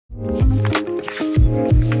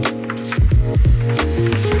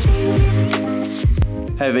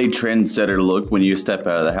Have a trendsetter look when you step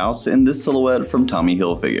out of the house in this silhouette from Tommy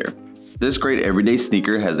Hilfiger. This great everyday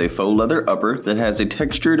sneaker has a faux leather upper that has a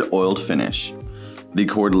textured oiled finish. The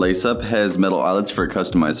cord lace-up has metal eyelets for a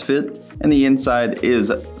customized fit, and the inside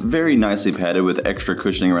is very nicely padded with extra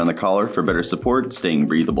cushioning around the collar for better support, staying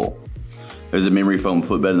breathable. There's a memory foam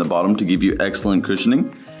footbed in the bottom to give you excellent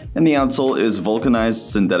cushioning, and the outsole is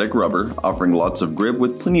vulcanized synthetic rubber, offering lots of grip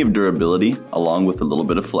with plenty of durability, along with a little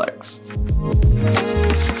bit of flex.